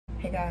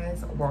Hey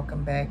guys,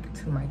 welcome back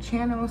to my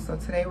channel. So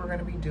today we're going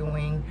to be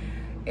doing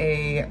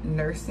a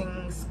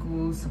nursing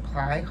school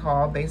supply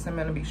haul. Basically, I'm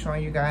going to be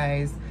showing you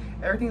guys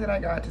everything that I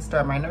got to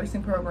start my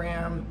nursing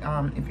program.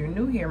 If you're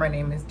new here, my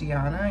name is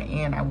Deonna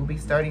and I will be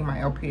starting my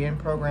LPN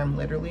program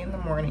literally in the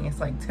morning. It's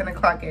like 10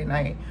 o'clock at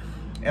night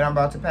and I'm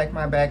about to pack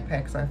my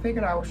backpack. So I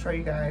figured I will show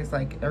you guys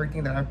like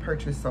everything that I've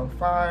purchased so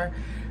far.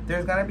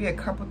 There's gonna be a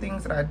couple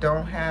things that I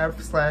don't have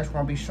 /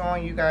 won't be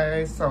showing you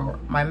guys. So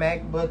my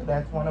MacBook,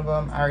 that's one of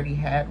them. I already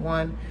had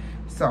one,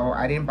 so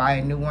I didn't buy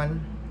a new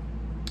one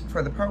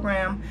for the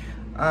program.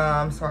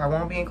 So I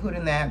won't be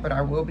including that, but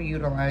I will be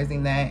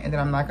utilizing that. And then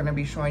I'm not gonna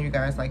be showing you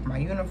guys like my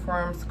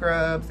uniform,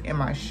 scrubs, and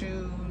my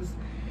shoes.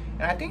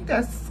 And I think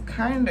that's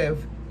kind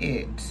of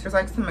it. There's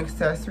like some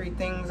accessory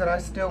things that I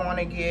still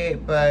wanna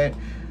get, but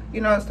you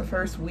know, it's the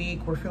first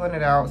week, we're filling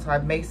it out. So I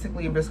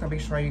basically am just gonna be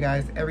showing you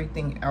guys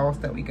everything else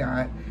that we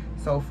got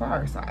so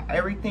far. So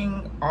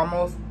everything,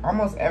 almost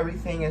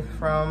everything is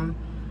from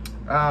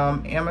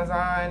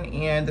Amazon,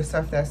 and the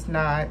stuff that's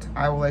not,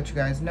 I will let you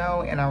guys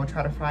know, and I will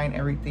try to find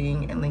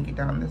everything and link it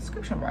down in the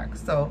description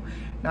box. So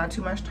not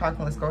too much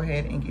talking, let's go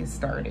ahead and get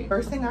started.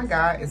 First thing I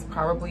got is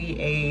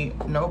probably a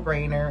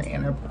no-brainer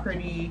and a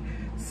pretty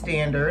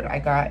standard. I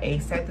got a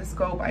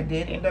stethoscope. I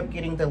did end up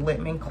getting the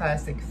Littmann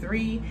Classic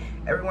 3.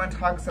 Everyone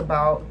talks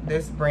about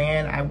this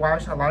brand. I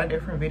watched a lot of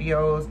different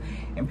videos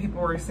and people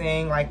were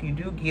saying like you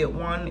do get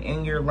one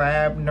in your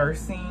lab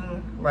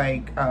nursing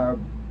like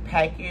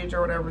package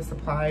or whatever,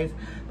 supplies,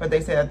 but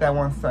they say that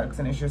one sucks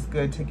and it's just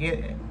good to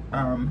get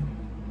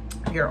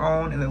your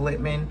own, and the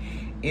Littmann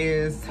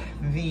is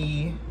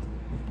the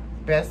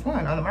best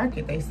one on the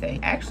market, they say.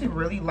 Actually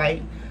really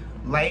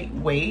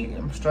lightweight.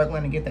 I'm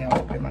struggling to get that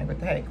open, like what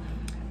the heck.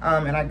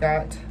 And I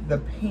got the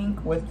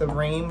pink with the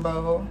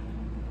rainbow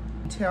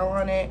detail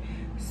on it.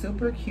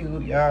 Super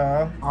cute,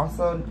 y'all.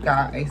 Also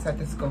got a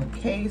stethoscope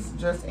case,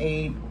 just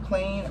a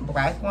plain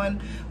black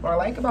one. What I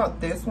like about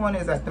this one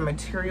is that the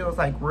material is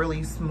like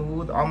really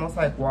smooth, almost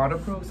like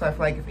waterproof. So I feel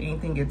like if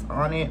anything gets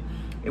on it,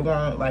 it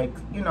won't like,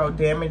 you know,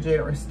 damage it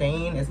or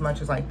stain as much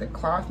as like the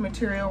cloth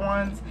material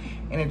ones.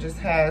 And it just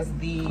has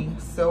the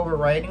silver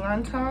writing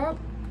on top.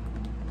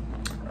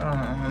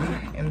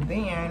 And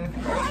then if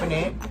you open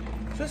it,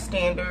 just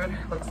standard,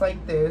 looks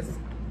like this.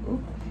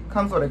 Ooh,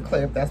 comes with a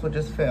clip, that's what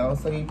just fell.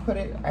 So you put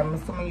it, I'm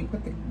assuming you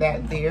put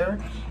that there,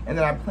 and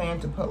then I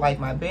plan to put like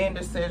my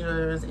bandage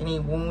scissors, any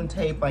wound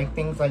tape, like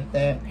things like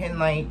that, pen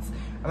lights.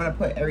 I'm gonna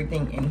put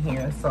everything in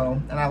here.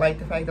 So, and I like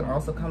the fact that it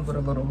also comes with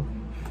a little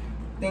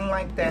thing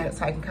like that,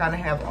 so I can kind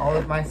of have all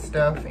of my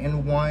stuff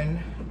in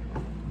one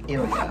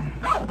area.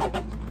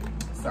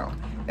 So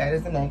that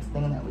is the next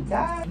thing that we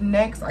got.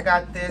 Next, I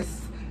got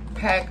this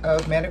pack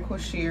of medical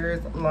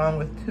shears along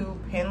with 2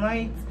 pen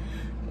lights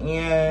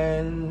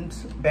and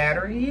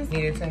batteries.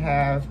 Needed to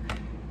have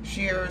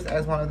shears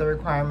as one of the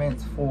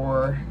requirements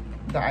for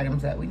the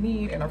items that we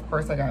need. And of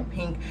course I got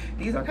pink.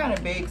 These are kind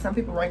of big. Some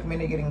people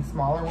recommended getting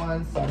smaller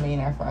ones, so I mean,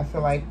 if I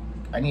feel like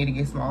I need to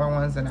get smaller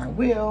ones, then I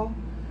will.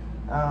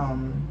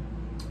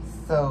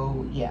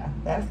 So yeah,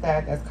 that's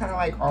that. That's kind of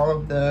like all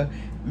of the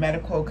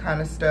medical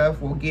kind of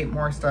stuff. We'll get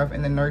more stuff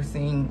in the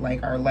nursing,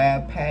 like our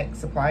lab pack,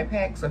 supply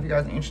pack. So if you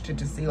guys are interested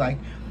to see like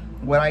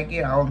what I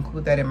get, I'll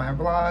include that in my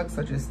vlog,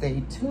 so just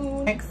stay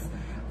tuned. Next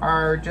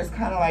are just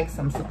kind of like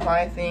some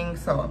supply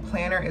things. So a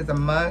planner is a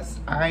must.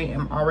 I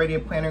am already a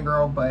planner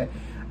girl, but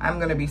I'm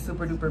gonna be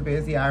super duper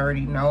busy, I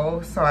already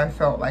know. So I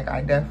felt like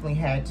I definitely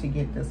had to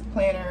get this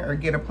planner, or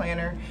get a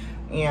planner,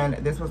 and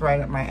this was right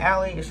up my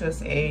alley. It's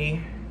just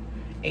a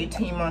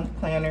 18-month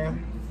planner.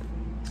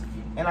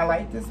 And I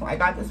like this one. I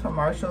got this from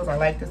Marshall's. I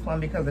like this one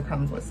because it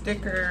comes with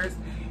stickers.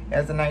 It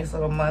has a nice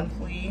little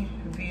monthly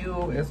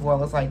view as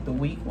well as like the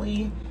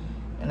weekly.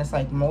 And it's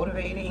like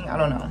motivating. I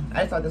don't know. I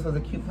just thought this was a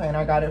cute planner.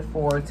 I got it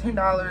for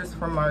 $10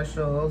 from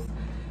Marshall's.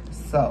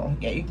 So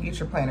yeah, you can get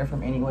your planner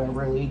from anywhere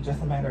really.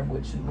 Just a matter of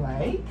what you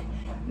like.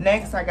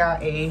 Next, I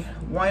got a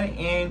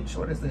 1-inch,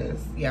 what is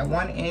this? Yeah,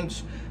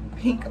 1-inch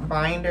pink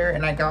binder.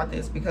 And I got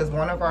this because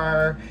one of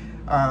our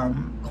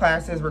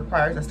classes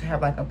requires us to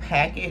have like a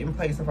packet in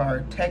place of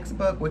our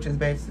textbook, which is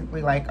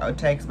basically like a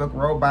textbook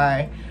wrote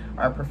by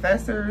our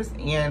professors,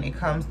 and it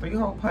comes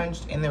 3-hole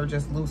punched and they're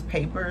just loose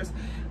papers.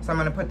 So I'm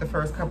going to put the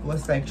first couple of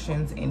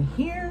sections in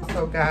here.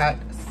 So got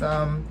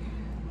some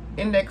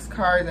index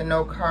cards and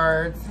note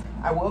cards.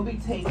 I will be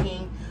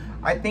taking,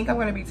 I think I'm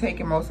going to be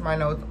taking most of my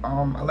notes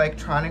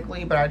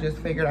electronically, but I just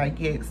figured I'd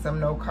get some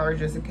note cards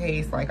just in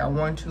case, like I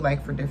want to,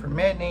 like for different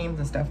med names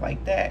and stuff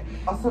like that.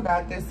 Also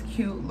got this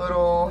cute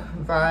little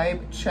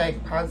Vibe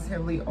Check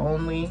Positively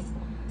Only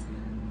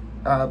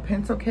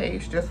pencil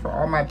case just for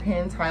all my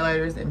pens,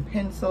 highlighters, and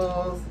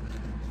pencils.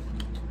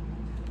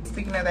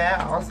 Speaking of that,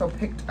 I also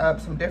picked up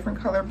some different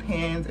color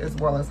pens as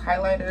well as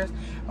highlighters.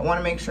 I want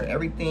to make sure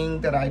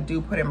everything that I do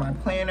put in my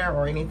planner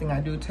or anything I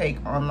do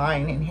take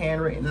online and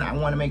handwritten, I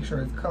want to make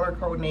sure it's color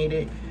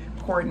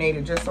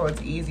coordinated just so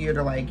it's easier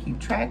to like keep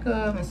track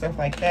of and stuff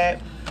like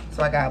that.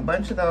 So I got a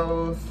bunch of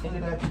those.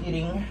 Ended up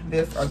getting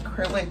this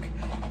acrylic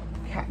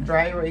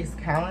dry erase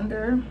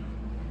calendar.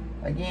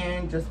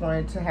 Again, just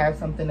wanted to have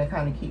something to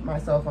kind of keep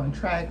myself on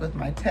track with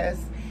my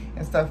tests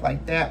and stuff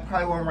like that.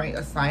 Probably won't write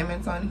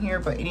assignments on here,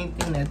 but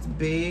anything that's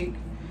big,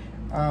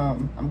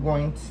 I'm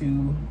going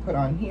to put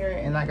on here.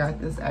 And I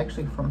got this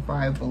actually from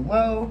Five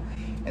Below.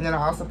 And then I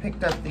also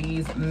picked up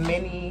these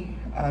mini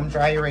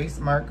dry erase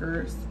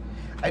markers.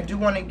 I do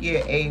want to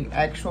get a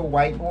actual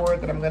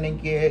whiteboard that I'm going to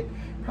get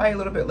probably a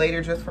little bit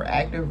later just for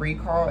active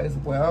recall as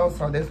well.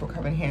 So this will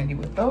come in handy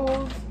with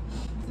those.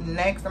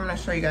 Next, I'm going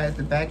to show you guys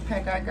the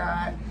backpack I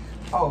got.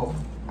 Oh,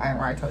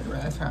 I told you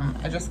last time.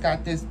 I just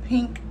got this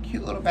pink,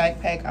 cute little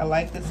backpack. I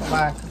like this a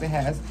lot because it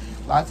has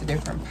lots of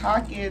different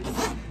pockets.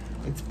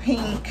 It's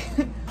pink,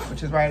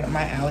 which is right up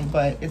my alley,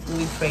 but it's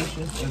really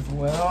spacious as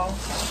well.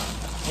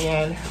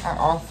 And I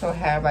also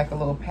have like a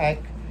little pack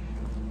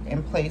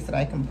in place that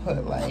I can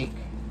put like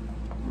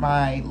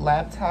my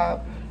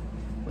laptop,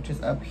 which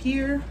is up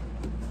here.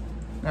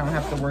 I don't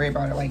have to worry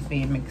about it like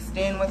being mixed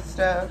in with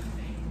stuff.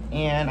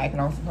 And I can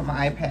also put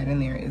my iPad in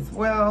there as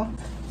well.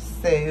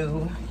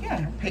 So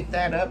yeah, pick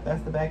that up.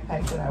 That's the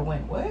backpack that I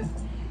went with.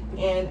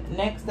 And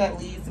next, that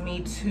leads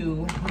me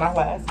to my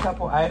last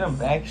couple items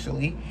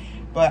actually.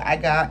 But I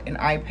got an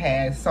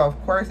iPad. So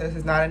of course this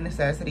is not a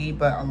necessity,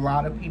 but a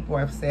lot of people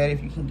have said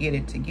if you can get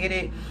it, to get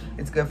it.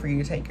 It's good for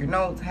you to take your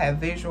notes, have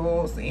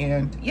visuals,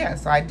 and yeah,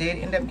 so I did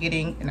end up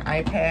getting an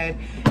iPad,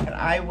 and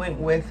I went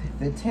with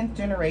the 10th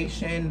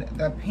generation,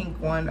 the pink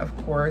one, of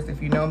course.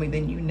 If you know me,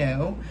 then you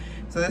know.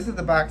 So this is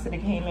the box that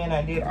it came in.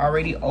 I did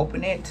already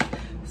open it.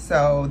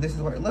 So this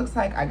is what it looks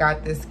like. I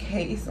got this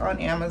case on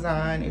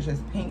Amazon. It's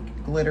just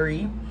pink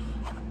glittery.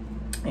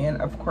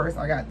 And of course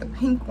I got the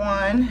pink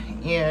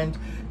one, and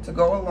to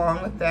go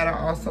along with that I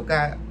also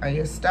got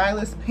a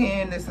stylus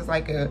pen. This is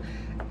like a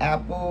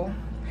Apple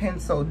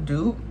Pencil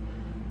dupe.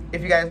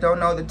 If you guys don't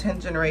know, the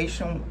 10th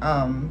generation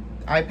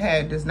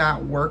iPad does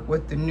not work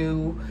with the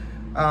new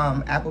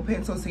Apple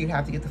Pencil, so you'd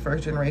have to get the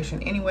first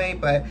generation anyway.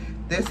 But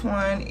this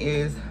one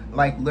is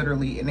like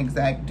literally an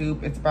exact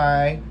dupe. It's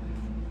by,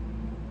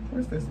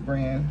 where's this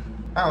brand?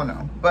 I don't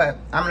know, but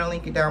I'm gonna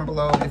link it down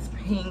below. It's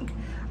pink.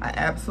 I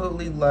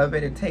absolutely love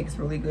it. It takes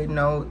really good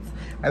notes.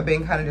 I've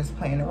been kind of just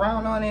playing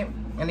around on it.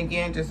 And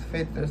again, just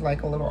fits, there's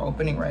like a little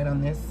opening right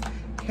on this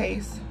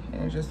case,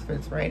 and it just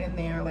fits right in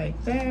there like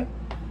that.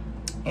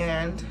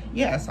 And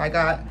yes, I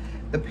got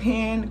the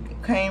pen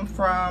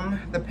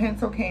the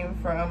pencil came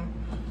from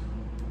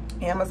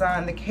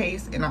Amazon, the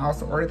case, and I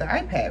also ordered the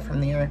iPad from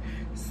there.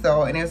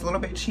 So, and it's a little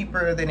bit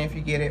cheaper than if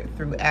you get it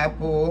through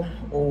Apple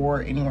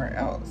or anywhere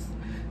else.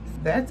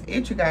 That's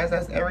it, you guys.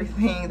 That's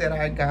everything that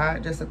I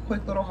got. Just a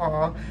quick little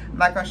haul. I'm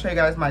not gonna show you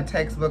guys my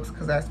textbooks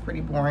because that's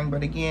pretty boring,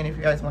 but again, if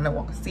you guys want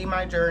to see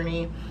my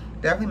journey,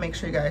 definitely make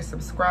sure you guys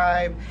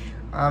subscribe.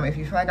 If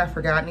you feel like I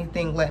forgot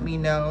anything, let me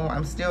know.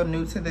 I'm still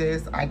new to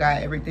this. I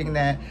got everything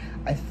that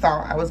I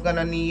thought I was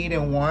gonna need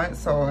and want,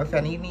 so if I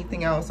need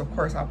anything else, of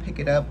course I'll pick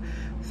it up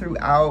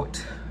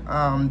throughout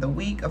the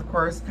week. Of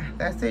course,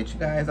 that's it, you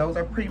guys. Those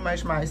are pretty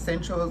much my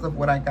essentials of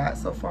what I got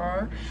so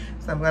far.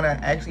 So I'm gonna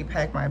actually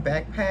pack my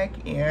backpack,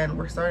 and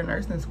we're starting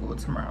nursing school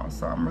tomorrow,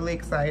 so I'm really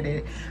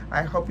excited.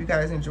 I hope you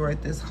guys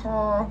enjoyed this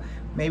haul.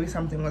 Maybe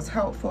something was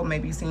helpful,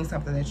 maybe you've seen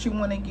something that you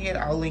want to get.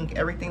 I'll link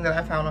everything that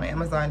I found on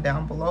Amazon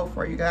down below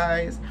for you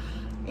guys.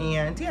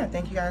 And yeah,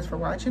 thank you guys for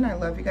watching. I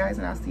love you guys,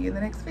 and I'll see you in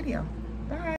the next video. Bye.